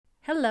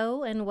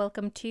Hello and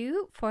welcome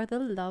to For the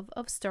Love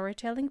of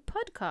Storytelling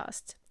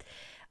podcast.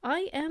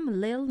 I am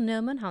Lil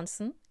Nerman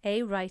Hansen,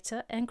 a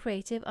writer and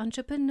creative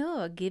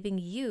entrepreneur, giving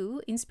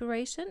you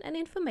inspiration and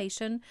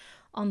information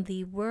on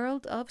the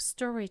world of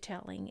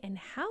storytelling and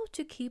how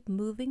to keep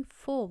moving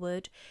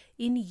forward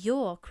in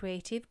your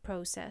creative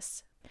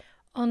process.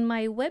 On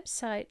my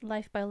website,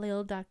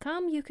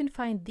 lifebylil.com, you can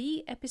find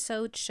the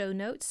episode show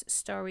notes,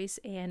 stories,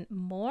 and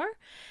more.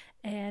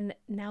 And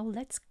now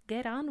let's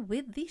get on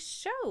with the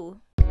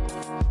show.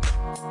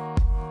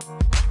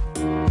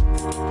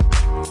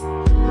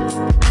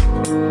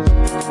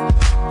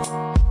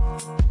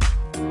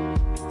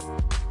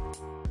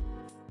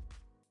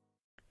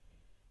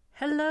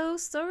 Hello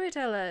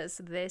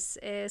storytellers, this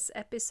is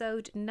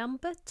episode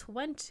number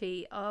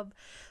 20 of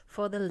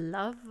For the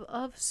Love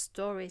of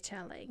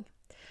Storytelling.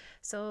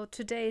 So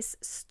today's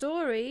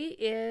story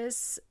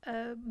is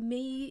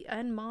me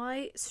and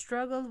my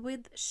struggle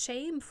with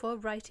shame for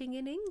writing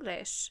in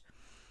English.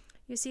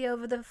 You see,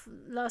 over the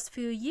last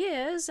few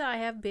years, I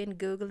have been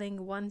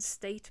Googling one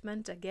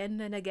statement again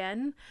and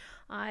again.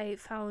 I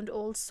found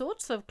all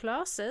sorts of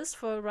classes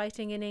for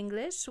writing in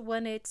English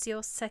when it's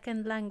your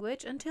second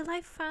language until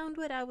I found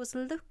what I was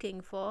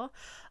looking for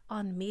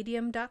on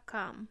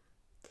medium.com.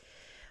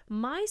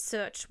 My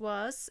search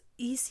was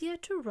easier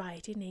to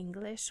write in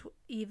English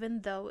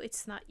even though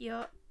it's not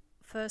your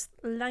first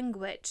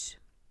language.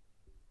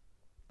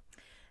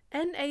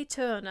 N.A.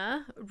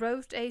 Turner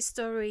wrote a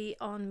story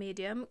on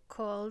Medium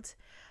called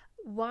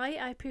Why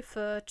I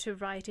Prefer to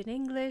Write in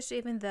English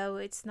Even Though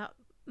It's Not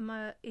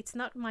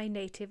My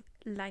Native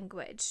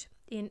Language.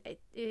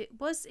 It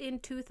was in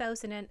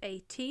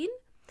 2018,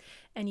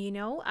 and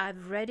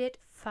I've read it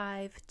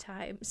 5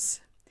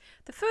 times.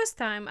 The first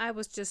time I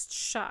was just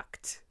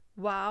shocked.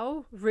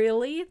 Wow,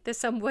 really? There's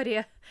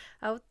somebody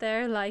out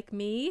there like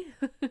me?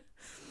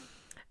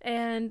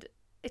 And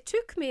it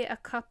took me a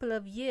couple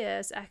of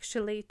years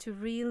actually to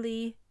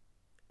really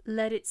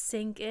let it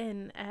sink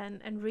in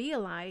and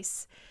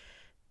realize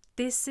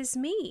this is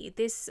me.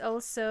 This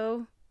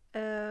also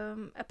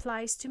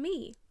applies to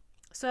me.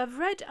 So I've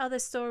read other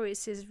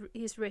stories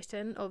he's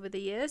written over the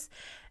years,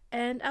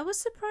 and I was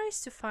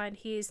surprised to find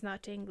he is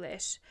not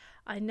English.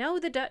 I know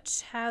the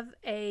Dutch have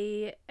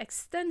a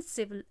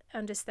extensive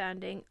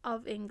understanding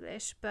of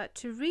English, but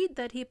to read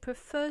that he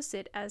prefers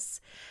it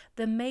as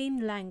the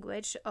main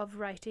language of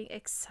writing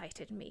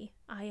excited me.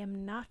 I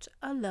am not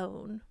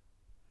alone.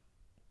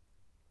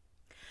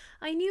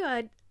 I knew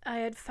I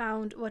had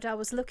found what I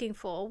was looking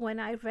for when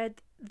I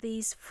read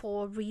these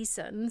 4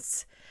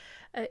 reasons.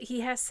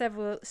 He has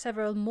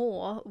several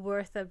more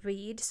worth a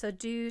read, so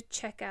do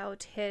check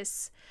out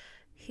his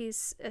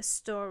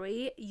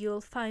story. You'll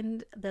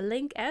find the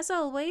link as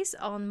always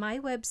on my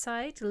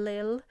website.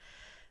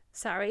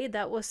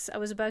 I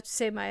was about to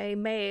say my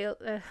mail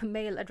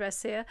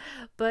address here,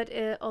 but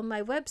on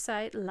my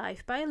website,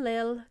 Life by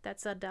Lil,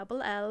 that's a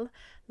double L,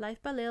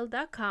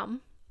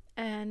 lifebylil.com,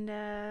 and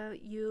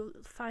you'll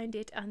find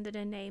it under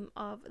the name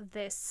of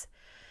this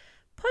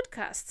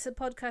podcast. The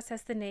podcast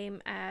has the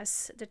name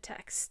as the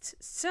text.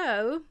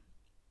 So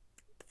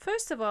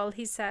first of all,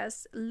 he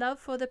says, love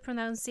for the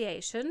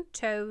pronunciation,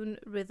 tone,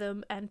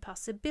 rhythm, and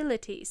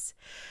possibilities.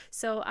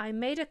 So I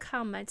made a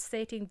comment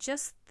stating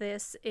just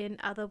this in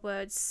other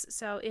words.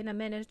 So in a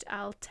minute,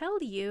 I'll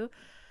tell you,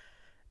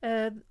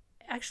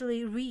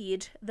 actually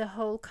read the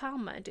whole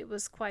comment. It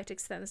was quite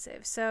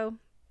extensive. So,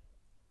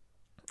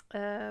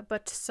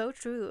 but so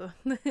true.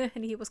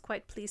 And he was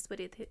quite pleased with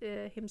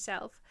it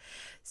himself.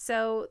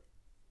 So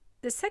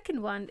the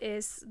second one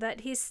is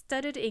that he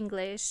studied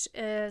English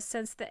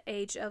since the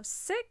age of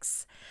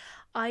 6.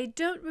 I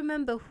don't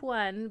remember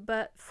when,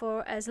 but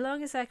for as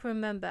long as I can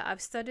remember,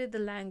 I've studied the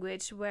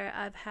language where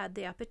I've had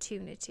the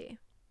opportunity.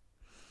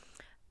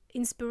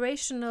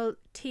 Inspirational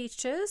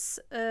teachers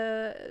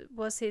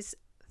was his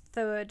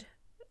third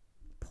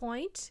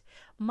point.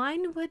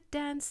 Mine were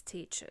dance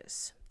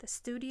teachers. The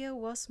studio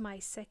was my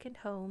second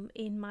home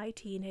in my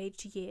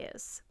teenage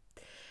years.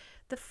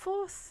 The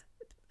fourth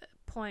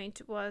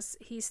point was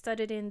he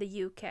studied in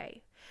the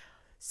UK.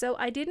 So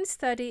I didn't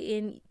study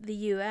in the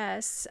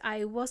US.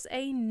 I was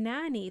a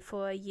nanny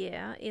for a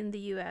year in the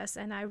US,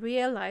 and I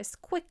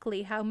realized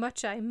quickly how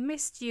much I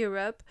missed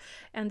Europe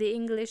and the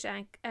English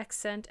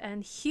accent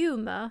and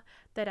humor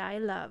that I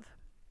love.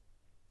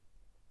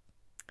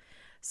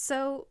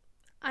 So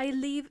I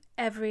leave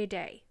every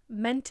day,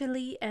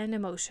 mentally and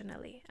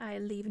emotionally. I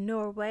leave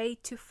Norway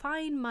to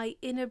find my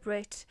inner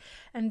Brit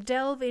and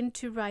delve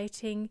into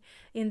writing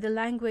in the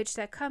language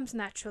that comes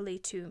naturally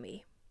to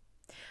me.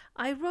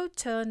 I wrote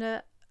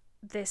Turner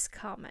this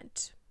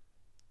comment.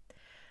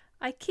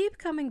 I keep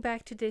coming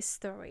back to this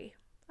story.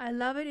 I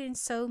love it in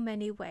so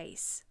many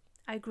ways.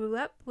 I grew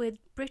up with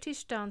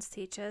British dance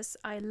teachers.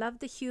 I love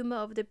the humor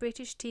of the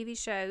British TV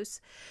shows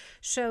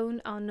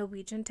shown on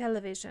Norwegian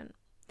television.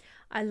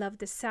 I loved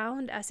the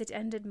sound as it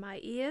entered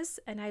my ears,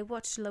 and I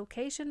watched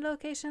location on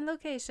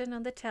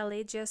the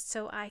telly just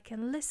so I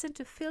can listen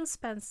to Phil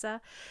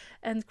Spencer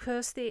and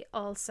Kirsty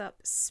Allsopp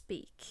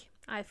speak.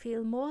 I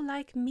feel more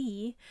like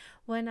me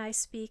when I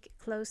speak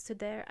close to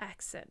their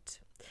accent.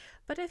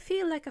 But I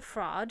feel like a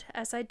fraud,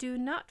 as I do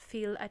not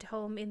feel at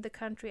home in the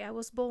country I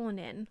was born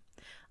in.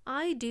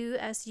 I do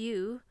as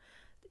you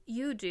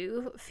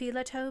do, feel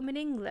at home in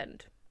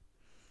England.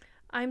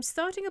 I'm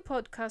starting a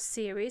podcast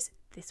series,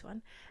 this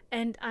one,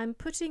 and I'm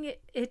putting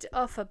it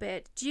off a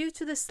bit due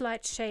to the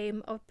slight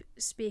shame of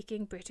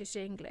speaking British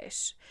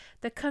English.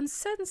 The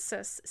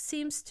consensus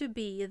seems to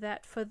be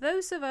that for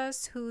those of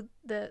us who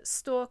the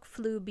stork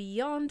flew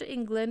beyond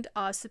England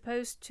are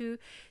supposed to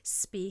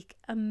speak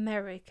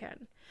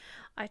American.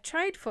 I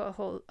tried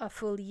for a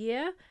full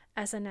year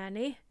as a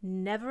nanny.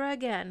 Never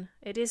again.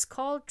 It is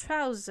called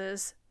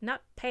trousers,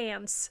 not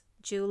pants,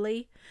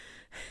 Julie.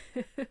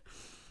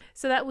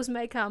 So that was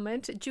my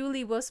comment.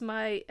 Julie was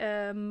my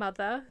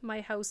mother,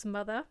 my house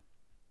mother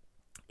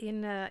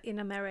in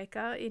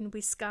America, in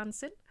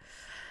Wisconsin.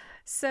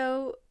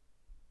 So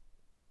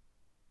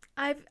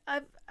I've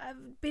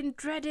been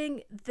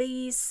dreading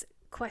these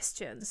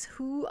questions.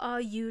 Who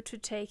are you to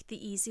take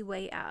the easy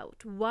way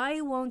out?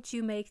 Why won't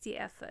you make the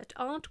effort?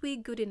 Aren't we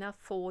good enough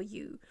for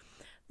you?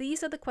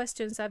 These are the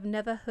questions I've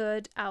never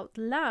heard out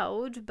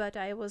loud, but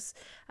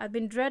I've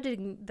been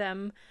dreading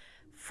them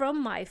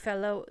from my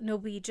fellow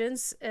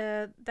Norwegians,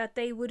 that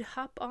they would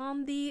hop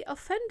on the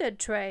offended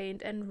train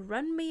and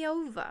run me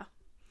over.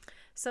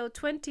 So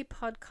 20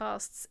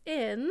 podcasts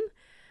in,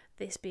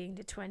 this being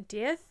the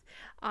 20th,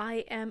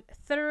 I am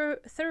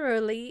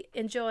thoroughly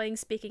enjoying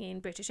speaking in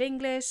British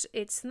English.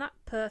 It's not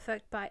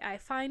perfect, but I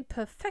find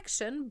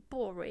perfection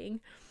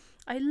boring.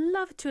 I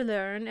love to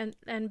learn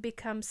and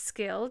become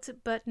skilled,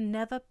 but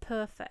never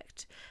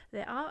perfect.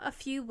 There are a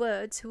few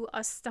words who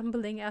are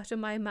stumbling out of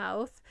my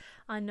mouth.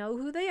 I know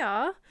who they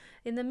are.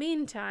 In the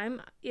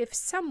meantime, if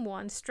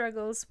someone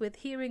struggles with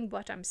hearing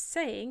what I'm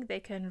saying, they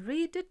can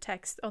read the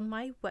text on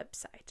my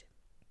website.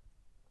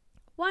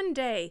 One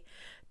day,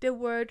 the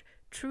word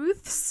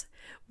truths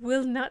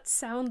will not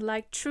sound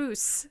like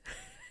truths.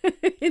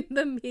 In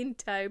the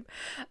meantime,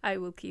 I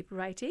will keep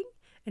writing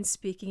and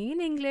speaking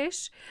in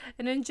English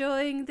and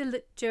enjoying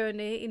the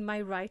journey in my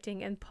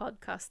writing and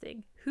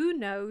podcasting. Who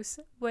knows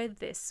where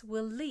this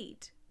will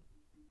lead?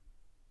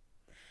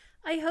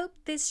 I hope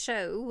this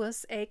show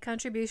was a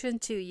contribution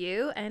to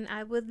you, and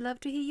I would love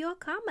to hear your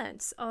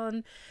comments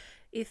on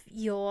if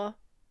you're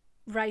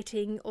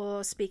writing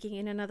or speaking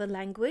in another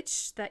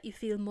language that you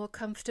feel more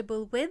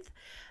comfortable with,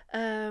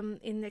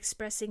 in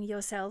expressing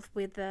yourself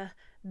with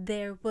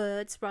their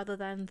words rather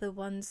than the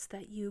ones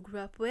that you grew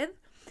up with.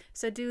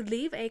 So do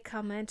leave a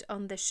comment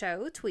on the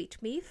show,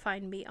 tweet me,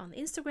 find me on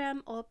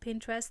Instagram or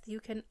Pinterest. You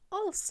can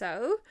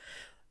also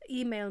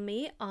email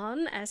me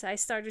on, as I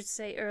started to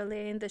say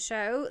earlier in the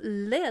show,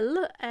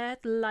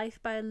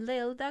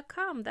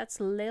 lil@lifebylil.com. That's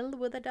Lil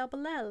with a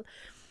double L.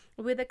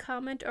 With a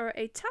comment or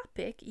a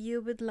topic you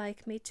would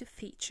like me to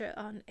feature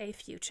on a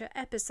future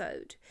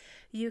episode.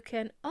 You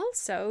can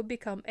also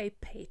become a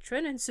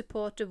patron and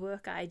support the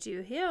work I do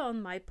here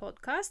on my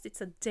podcast.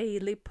 It's a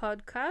daily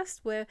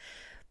podcast where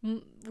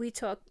we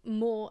talk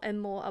more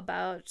and more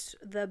about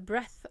the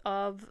breadth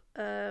of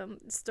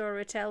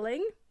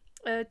storytelling.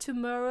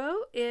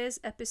 Tomorrow is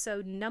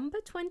episode number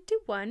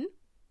 21,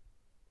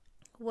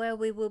 where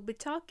we will be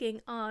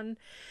talking on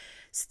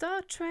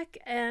Star Trek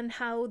and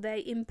how they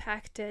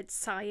impacted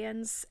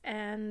science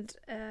and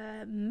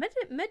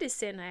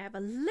medicine. I have a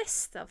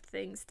list of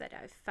things that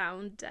I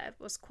found that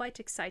was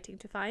quite exciting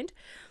to find.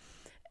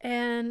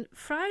 And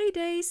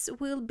Fridays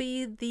will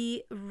be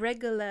the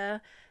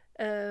regular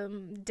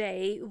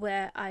day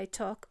where I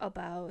talk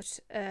about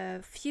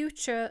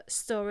future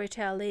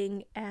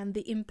storytelling and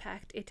the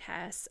impact it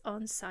has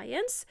on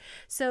science.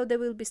 So there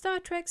will be Star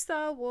Trek,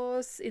 Star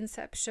Wars,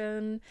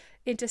 Inception,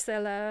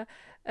 Interstellar,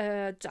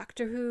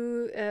 Doctor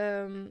Who,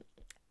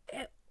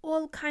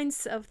 all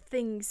kinds of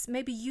things.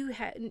 Maybe you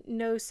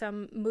know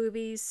some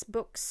movies,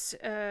 books,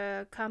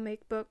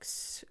 comic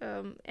books,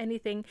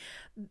 anything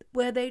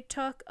where they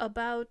talk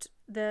about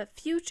the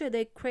future.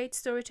 They create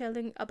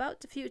storytelling about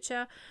the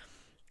future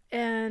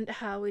and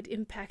how it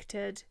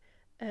impacted,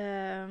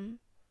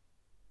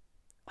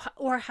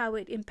 or how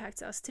it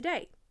impacts us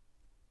today.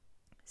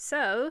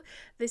 So,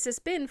 this has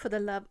been For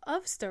the Love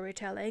of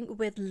Storytelling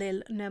with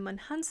Lill Neumann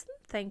Hansen.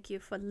 Thank you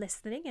for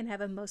listening and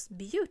have a most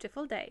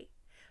beautiful day.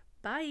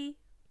 Bye!